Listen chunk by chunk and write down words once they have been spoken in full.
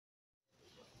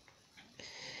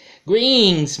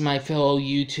Greetings, my fellow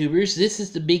YouTubers. This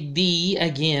is the Big D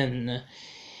again.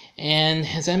 And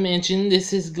as I mentioned,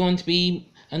 this is going to be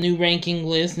a new ranking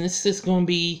list, and this is going to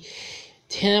be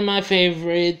 10 of my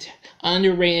favorite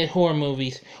underrated horror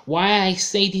movies. Why I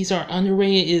say these are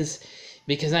underrated is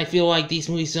because I feel like these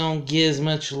movies don't get as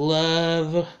much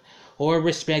love or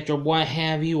respect or what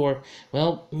have you, or,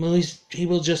 well, movies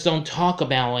people just don't talk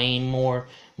about anymore.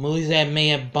 Movies that may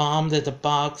have bombed at the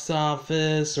box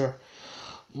office, or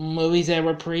movies that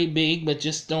were pretty big but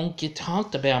just don't get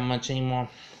talked about much anymore.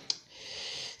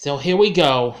 So here we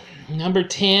go. Number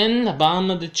 10, the bottom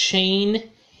of the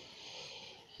chain.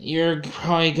 You're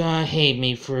probably gonna hate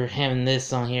me for having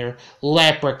this on here.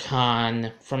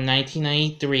 Leprechaun from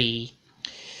 1993.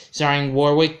 Starring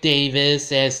Warwick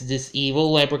Davis as this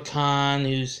evil leprechaun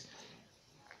who's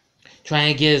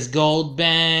trying to get his gold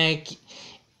back.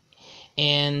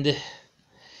 And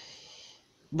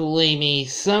believe me,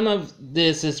 some of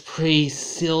this is pretty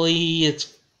silly,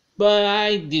 but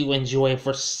I do enjoy it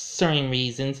for certain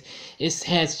reasons. It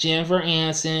has Jennifer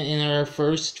Aniston in her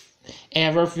first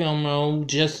ever film role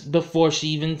just before she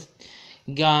even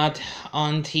got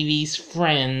on TV's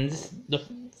Friends the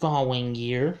following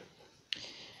year.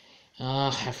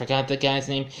 I forgot the guy's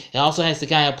name. It also has the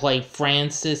guy who played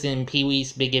Francis in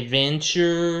Pee-wee's Big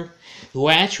Adventure, who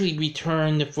actually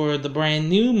returned for the brand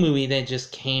new movie that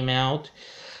just came out,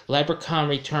 Leprechaun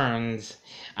Returns.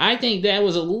 I think that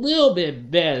was a little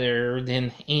bit better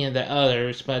than any of the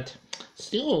others, but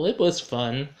still, it was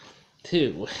fun,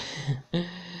 too.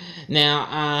 Now,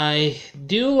 I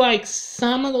do like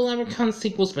some of the Leprechaun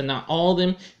sequels, but not all of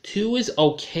them. 2 is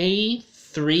okay.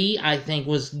 3, I think,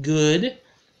 was good.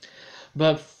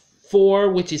 But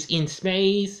 4, which is In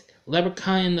Space,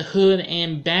 Leprechaun in the Hood,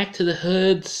 and Back to the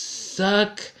Hood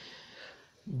suck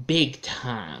big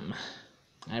time.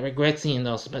 I regret seeing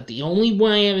those, but the only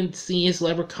one I haven't seen is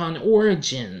Leprechaun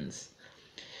Origins,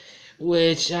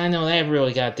 which I know that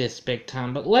really got this big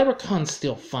time, but Leprechaun's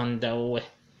still fun though.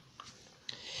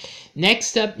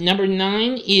 Next up, number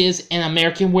 9 is An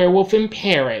American Werewolf in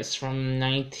Paris from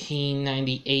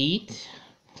 1998.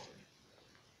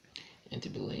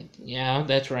 Yeah,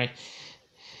 that's right.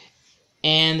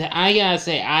 And I gotta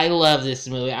say, I love this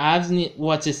movie. I've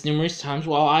watched this numerous times.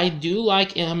 While I do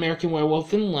like An American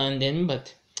Werewolf in London,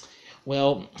 but,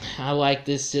 well, I like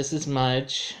this just as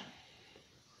much.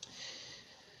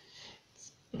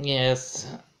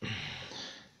 Yes.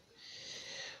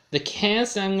 The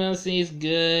cast, I'm gonna say, is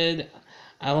good.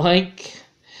 I like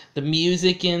the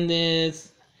music in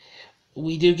this.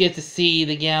 We do get to see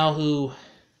the gal who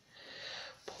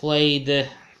played the...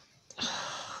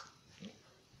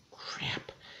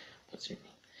 crap. What's her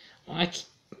name?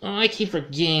 I keep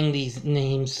forgetting these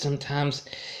names sometimes.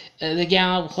 The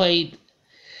gal played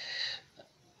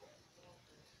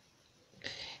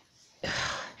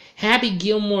Happy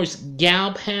Gilmore's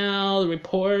gal pal, the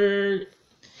reporter,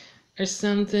 or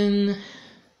something.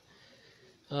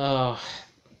 Oh,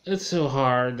 it's so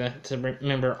hard to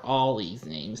remember all these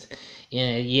names.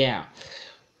 Yeah.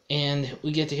 And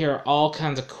we get to hear all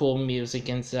kinds of cool music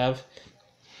and stuff.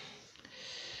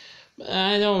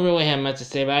 I don't really have much to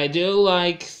say, but I do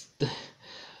like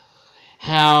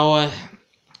how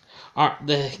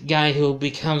the guy who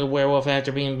becomes a werewolf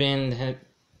after being bitten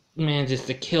manages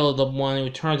to kill the one who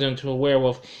turns him into a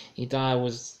werewolf. He thought it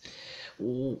was...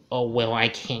 Oh, well, I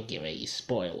can't give any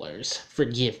spoilers.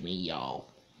 Forgive me, y'all.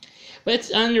 But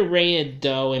it's underrated,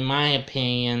 though, in my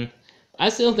opinion. I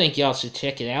still think y'all should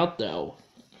check it out, though.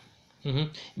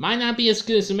 It might not be as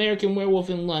good as American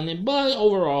Werewolf in London, but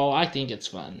overall, I think it's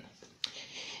fun.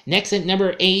 Next at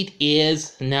number 8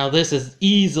 is, now this is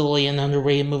easily an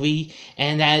underrated movie,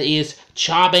 and that is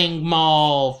Chopping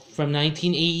Mall from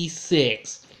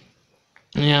 1986.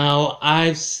 Now,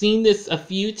 I've seen this a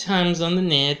few times on the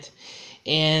net,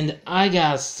 and I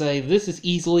gotta say, this is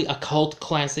easily a cult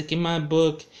classic in my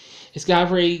book. It's got a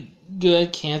very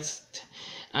good cast.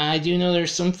 I do know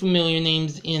there's some familiar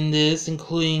names in this,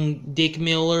 including Dick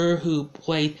Miller, who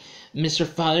played Mr.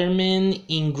 Futterman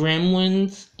in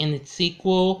Gremlins in its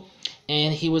sequel,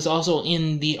 and he was also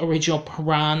in the original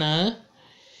Piranha.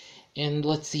 And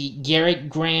let's see, Garrett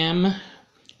Graham,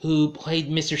 who played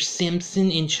Mr. Simpson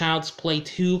in Child's Play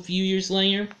 2 a few years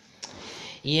later.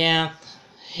 Yeah,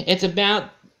 it's about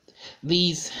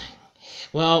these,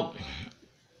 well,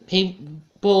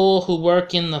 people who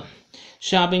work in the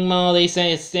shopping mall. They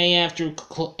say it's stay after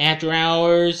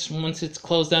hours. Once it's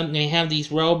closed up, they have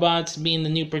these robots being the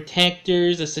new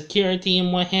protectors, the security,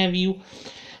 and what have you,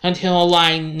 until a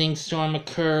lightning storm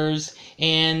occurs,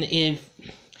 and it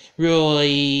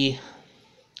really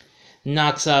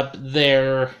knocks up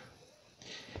their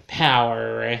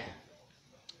power.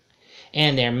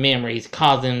 and their memories,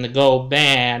 causing them to go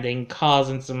bad and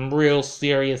causing some real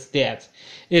serious deaths.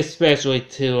 Especially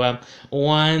to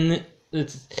one,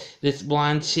 this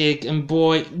blonde chick, and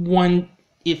boy, one,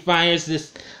 it fires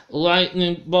this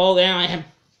lightning bolt out and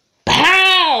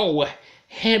pow!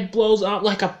 Head blows out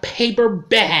like a paper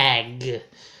bag.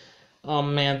 Oh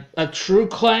man, a true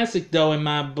classic though in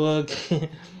my book.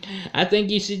 I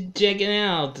think you should check it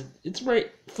out. It's very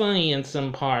funny in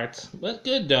some parts, but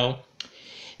good though.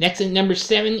 Next at number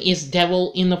 7 is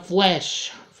Devil in the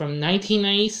Flesh from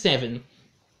 1997.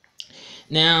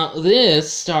 Now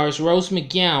this stars Rose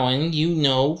McGowan, you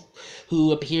know,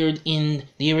 who appeared in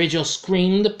the original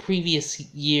Scream the previous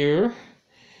year,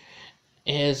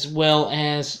 as well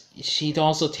as she'd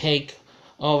also take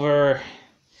over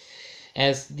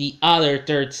as the other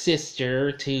third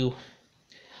sister to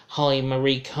Holly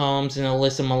Marie Combs and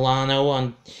Alyssa Milano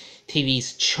on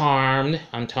TV's Charmed.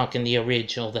 I'm talking the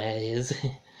original, that is.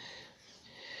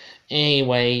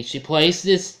 Anyway, she plays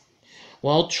this,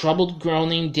 well, troubled girl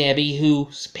named Debbie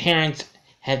whose parents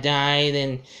have died,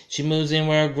 and she moves in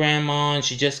with her grandma, and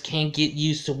she just can't get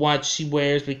used to what she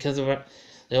wears because of her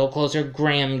little clothes her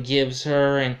gram gives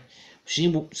her, and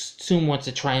she soon wants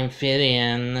to try and fit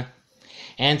in.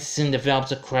 And soon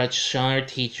develops a crush on her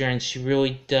teacher, and she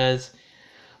really does.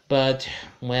 But,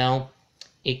 well,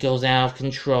 it goes out of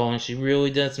control, and she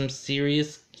really does some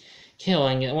serious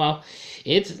killing. Well,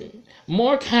 it's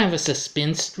more kind of a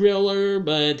suspense thriller,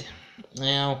 but,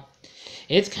 well,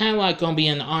 it's kind of like going to be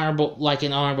an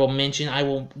honorable mention I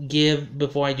will give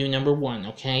before I do number 1,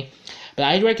 okay? But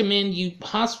I'd recommend you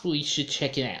possibly should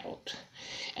check it out.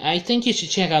 I think you should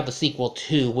check out the sequel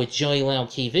too with Joey Lynn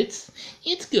O'Keefe.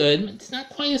 It's good. It's not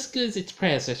quite as good as its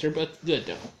predecessor, but good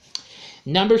though.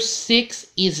 Number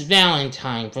 6 is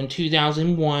Valentine from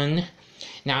 2001.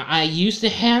 Now I used to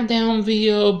have that on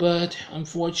video, but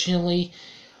unfortunately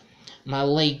my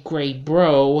late great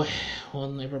bro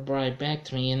never brought it back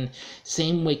to me. And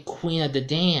same with Queen of the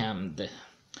Damned.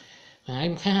 I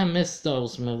kind of miss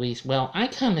those movies. Well, I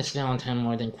kind of miss Valentine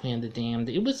more than Queen of the Damned.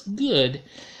 It was good.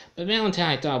 But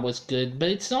Valentine I thought was good, but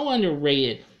it's so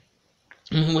underrated.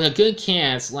 With a good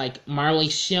cast like Marley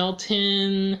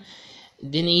Shelton,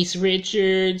 Denise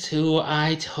Richards, who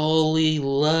I totally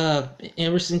love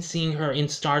ever since seeing her in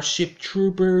Starship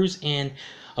Troopers and,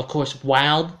 of course,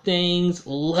 Wild Things.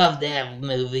 Love that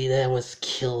movie. That was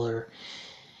killer.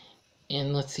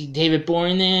 And let's see, David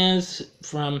Boreanaz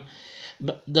from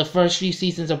the first few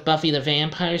seasons of Buffy the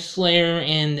Vampire Slayer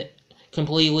and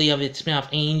completely of its spin-off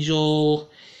Angel.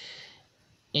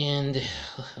 And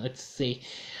let's see,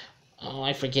 oh,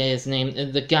 I forget his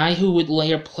name. The guy who would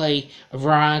later play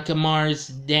Veronica Mars'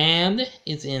 dad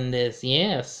is in this,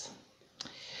 yes.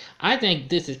 I think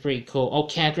this is pretty cool. Oh,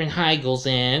 Katherine Heigl's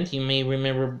in. You may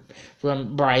remember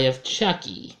from Bride of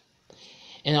Chucky.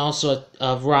 And also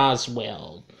of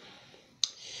Roswell.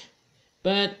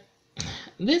 But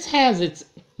this has its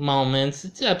moments,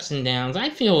 its ups and downs. I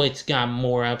feel it's got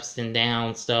more ups and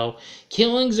downs, though.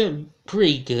 Killings are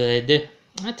pretty good.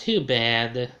 Not too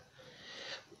bad.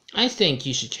 I think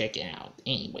you should check it out.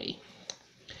 Anyway.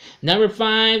 Number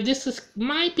 5.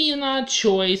 Might be an odd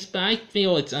choice, but I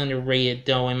feel it's underrated,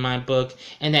 though, in my book.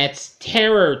 And that's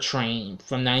Terror Train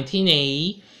from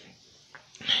 1980.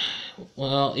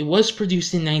 Well, it was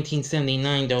produced in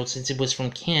 1979, though, since it was from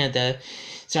Canada.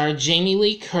 Starred Jamie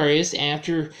Lee Curtis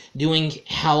after doing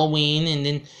Halloween, and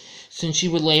then since she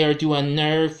would later do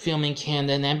another film in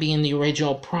Canada, and that being the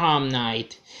original Prom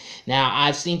Night. Now,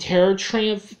 I've seen Terror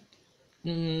Train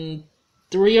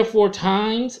 3 or 4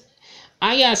 times.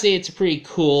 I gotta say it's pretty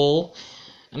cool.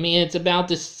 I mean, it's about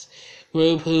this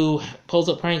group who pulls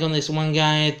a prank on this one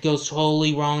guy. It goes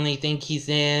totally wrong. They think he's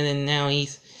dead, and now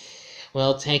he's,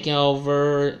 well, taking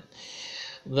over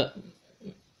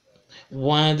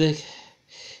one of the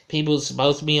people who's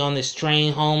supposed to be on this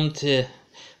train home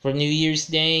for New Year's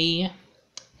Day.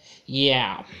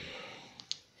 Yeah.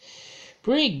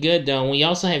 Pretty good, though. We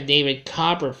also have David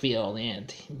Copperfield in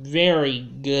it. Very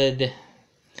good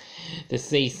to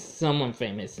see someone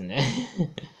famous in that.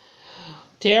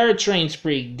 Terror Train's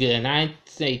pretty good. I'd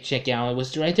say check out. It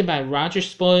was directed by Roger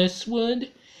Spotswood.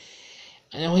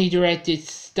 I know he directed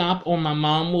Stop or My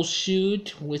Mom Will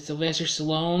Shoot with Sylvester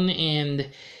Stallone and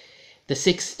The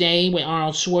Sixth Day with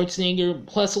Arnold Schwarzenegger,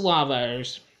 plus a lot of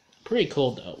others. Pretty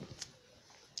cool, though.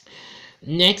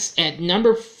 Next, at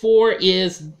number 4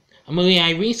 is a movie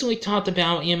I recently talked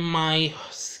about in my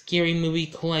scary movie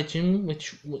collection,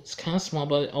 which was kind of small,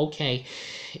 but okay.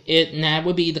 And that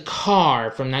would be The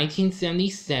Car from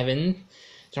 1977,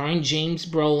 starring James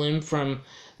Brolin from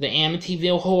the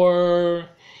Amityville Horror,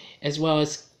 as well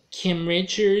as Kim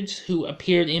Richards, who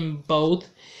appeared in both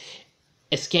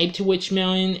Escape to Witch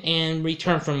Mountain and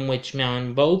Return from Witch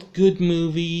Mountain. Both good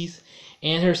movies.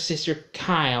 And her sister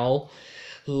Kyle,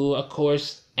 who, of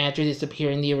course, after this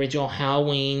appeared in the original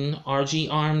Halloween. R.G.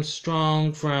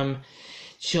 Armstrong from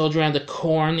Children of the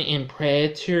Corn and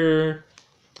Predator.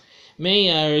 Many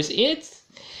others. It's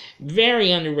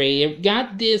very underrated.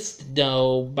 Got dissed,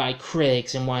 though, by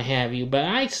critics and what have you, but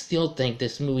I still think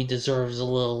this movie deserves a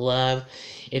little love.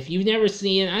 If you've never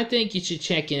seen it, I think you should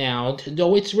check it out.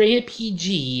 Though it's rated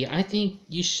PG, I think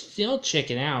you should still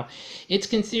check it out. It's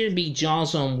considered to be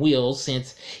Jaws on wheels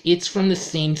since it's from the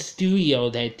same studio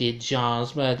that did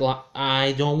Jaws, but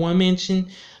I don't want to mention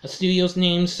a studio's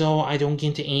name so I don't get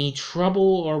into any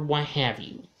trouble or what have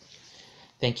you.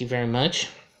 Thank you very much.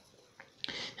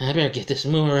 I better get this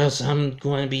movie or else I'm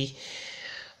going to be...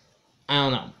 I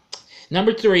don't know.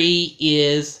 Number 3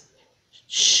 is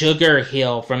Sugar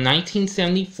Hill from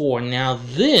 1974. Now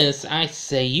this, I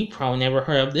say, you probably never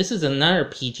heard of. This is another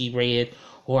PG-rated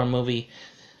horror movie.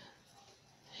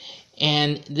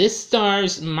 And this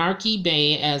stars Marky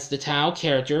Bay as the title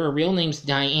character. Her real name's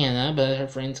Diana, but her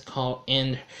friends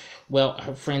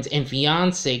and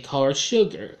fiance call her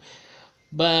Sugar.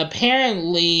 But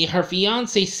apparently, her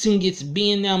fiance soon gets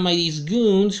beaten down by these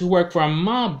goons who work for a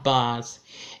mob boss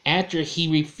after he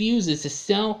refuses to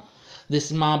sell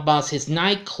this mob boss his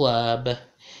nightclub.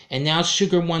 And now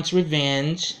Sugar wants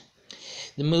revenge.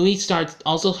 The movie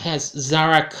also has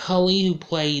Zara Cully, who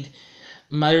played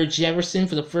Mother Jefferson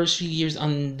for the first few years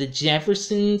on The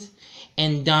Jeffersons,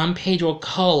 and Don Pedro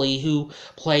Cully, who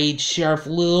played Sheriff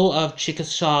Little of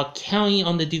Chickasaw County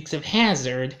on The Dukes of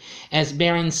Hazzard as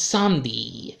Baron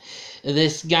Samedi.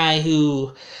 This guy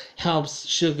who helps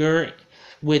Sugar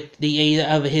with the aid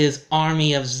of his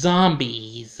army of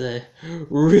zombies.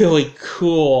 Really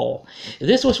cool.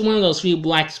 This was one of those few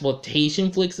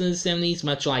blaxploitation flicks in the 70s,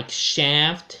 much like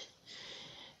Shaft.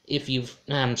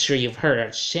 I'm sure you've heard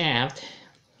of Shaft.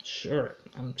 Sure,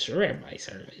 I'm sure everybody's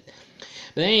heard of it.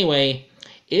 But anyway,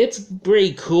 it's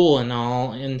pretty cool and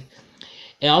all, and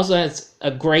it also has a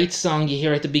great song you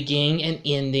hear at the beginning and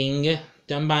ending,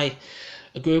 done by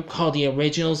a group called The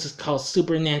Originals. It's called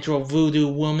Supernatural Voodoo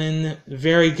Woman.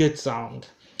 Very good song.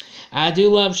 I do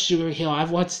love Sugar Hill.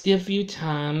 I've watched it a few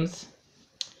times,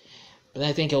 but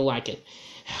I think you'll like it.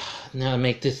 Now to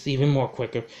make this even more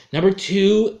quicker. Number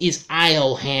 2 is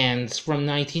Idle Hands from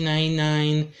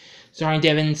 1999. Starring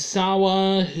Devon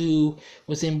Sawa, who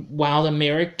was in Wild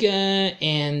America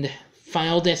and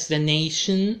Final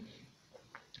Destination,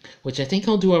 which I think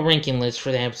I'll do a ranking list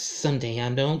for that someday. I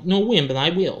don't know when, but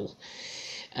I will.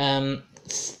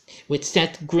 With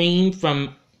Seth Green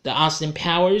from the Austin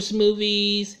Powers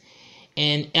movies,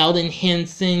 and Eldon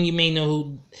Henson. You may know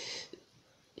who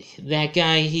that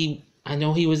guy. I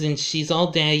know he was in She's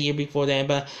All Dead a year before that,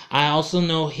 but I also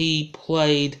know he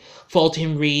played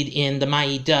Fulton Reed in the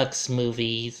Mighty Ducks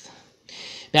movies.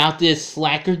 About this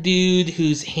slacker dude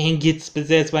whose hand gets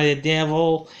possessed by the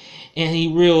devil, and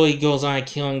he really goes on a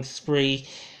killing spree,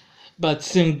 but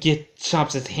soon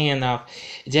chops his hand off.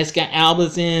 Jessica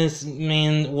Alba's in this.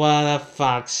 Man, what a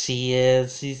fox she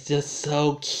is. She's just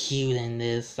so cute in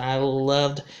this. I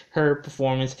loved her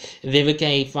performance. Vivica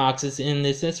A. Fox is in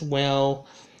this as well.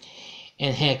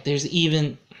 And heck, there's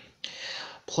even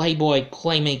Playboy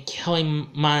playmate Kelly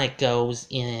Monaco's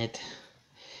in it.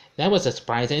 That was a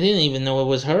surprise. I didn't even know it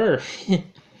was her.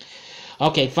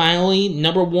 Okay, finally,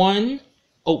 number 1.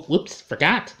 Oh, whoops,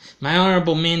 forgot. My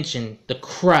honorable mention, The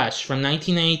Crush from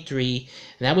 1993.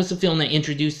 That was the film that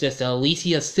introduced us to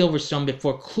Alicia Silverstone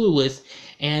before Clueless.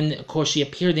 And, of course, she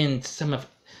appeared in some of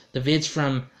the vids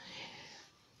from,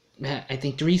 I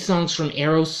think, 3 songs from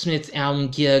Aerosmith's album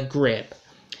Get a Grip.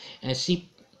 And she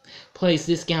plays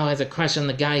this gal who has a crush on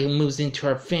the guy who moves into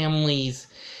her family's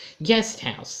guest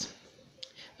house.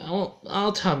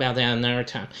 I'll talk about that another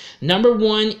time. Number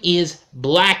 1 is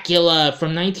Blackula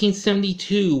from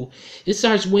 1972. This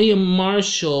stars William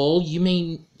Marshall. You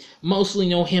may mostly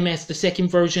know him as the second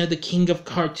version of the King of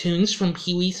Cartoons from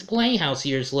Pee-wee's Playhouse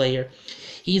years later.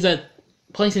 He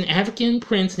plays an African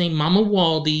prince named Mama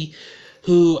Waldy,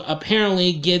 who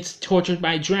apparently gets tortured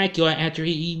by Dracula after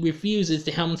he refuses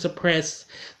to help him suppress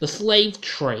the slave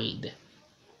trade.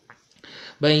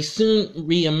 But he soon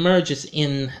re-emerges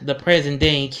in the present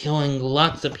day, killing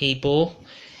lots of people,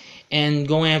 and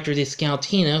going after this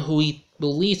Scoutina, who he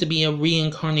believes to be a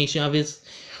reincarnation of his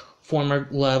former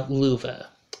love, Luva.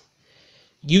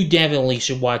 You definitely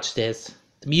should watch this.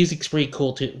 The music's pretty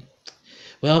cool too.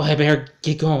 Well, I better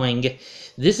get going.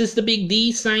 This is the Big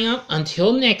D sign up.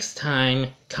 Until next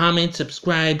time, comment,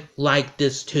 subscribe, like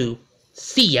this too.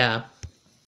 See ya!